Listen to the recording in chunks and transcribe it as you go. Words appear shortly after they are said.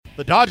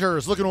The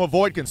Dodgers looking to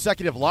avoid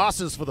consecutive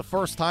losses for the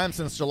first time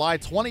since July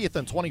 20th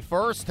and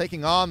 21st,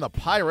 taking on the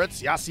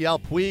Pirates.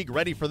 Yasiel Puig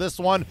ready for this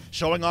one,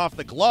 showing off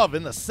the glove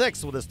in the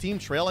sixth with his team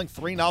trailing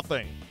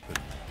 3-0.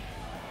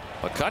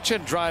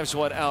 McCutchen drives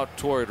one out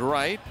toward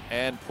right,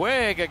 and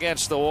Puig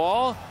against the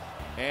wall,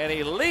 and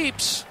he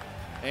leaps.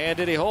 And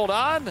did he hold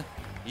on?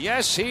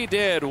 Yes, he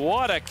did.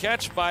 What a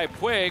catch by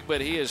Puig,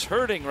 but he is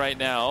hurting right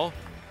now.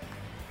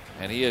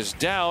 And he is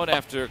down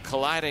after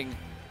colliding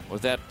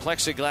with that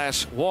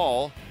plexiglass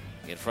wall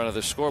in front of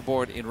the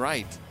scoreboard in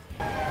right.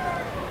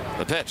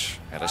 The pitch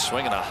and a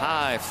swing and a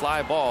high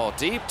fly ball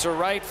deep to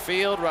right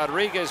field.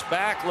 Rodriguez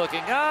back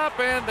looking up,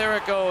 and there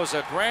it goes.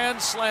 A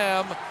grand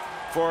slam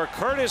for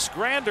Curtis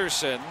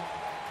Granderson.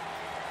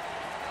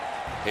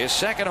 His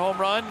second home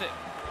run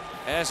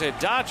as a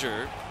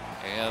Dodger,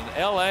 and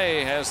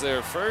LA has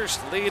their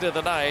first lead of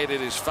the night.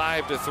 It is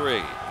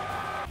 5-3.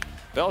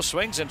 Bell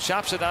swings and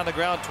chops it on the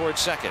ground towards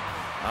second.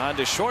 On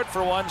to short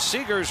for one.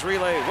 Seager's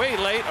relay way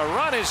late. A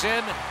run is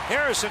in.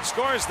 Harrison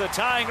scores the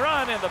tying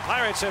run, and the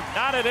Pirates have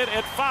knotted it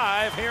at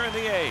 5 here in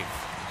the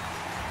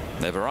 8th.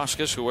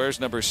 Neverauskas, who wears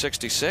number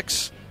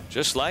 66,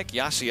 just like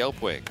Yasiel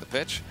Puig. The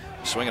pitch,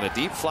 swinging a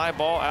deep fly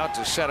ball out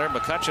to center.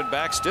 McCutchen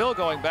back, still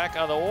going back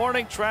on the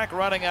warning track,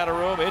 running out of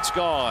room. It's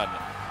gone.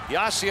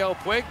 Yasiel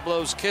Puig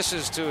blows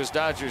kisses to his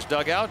Dodgers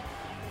dugout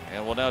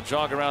and will now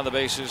jog around the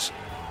bases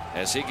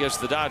as he gives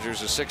the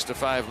Dodgers a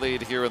 6-5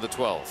 lead here in the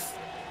 12th.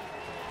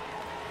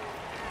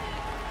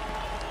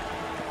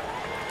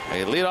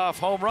 A leadoff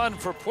home run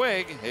for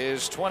Puig,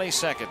 his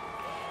 22nd.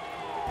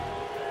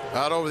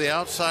 Out over the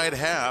outside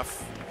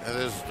half, and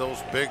there's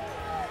those big,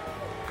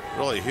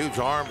 really huge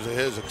arms of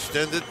his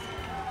extended.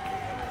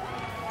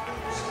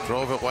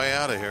 Drove it way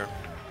out of here.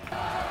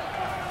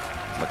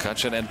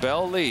 McCutchen and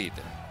Bell lead.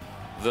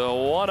 The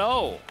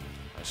 1-0.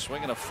 A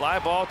swing and a fly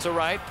ball to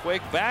right.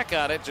 Puig back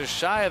on it, just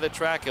shy of the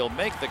track. He'll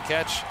make the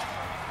catch,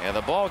 and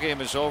the ball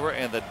game is over.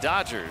 And the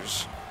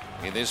Dodgers,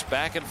 in this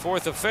back and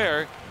forth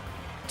affair,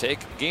 take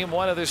game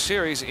 1 of this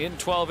series in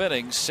 12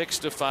 innings,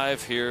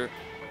 6-5 here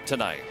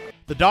tonight.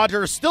 The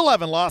Dodgers still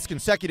haven't lost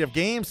consecutive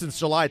games since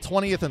July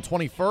 20th and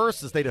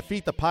 21st as they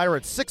defeat the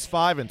Pirates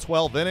 6-5 in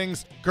 12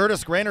 innings.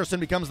 Curtis Granderson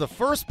becomes the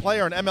first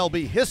player in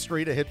MLB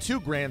history to hit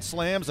 2 grand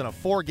slams in a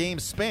 4-game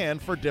span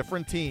for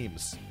different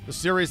teams. The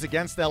series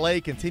against LA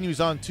continues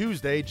on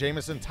Tuesday.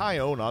 Jameson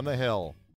Tyone on the Hill.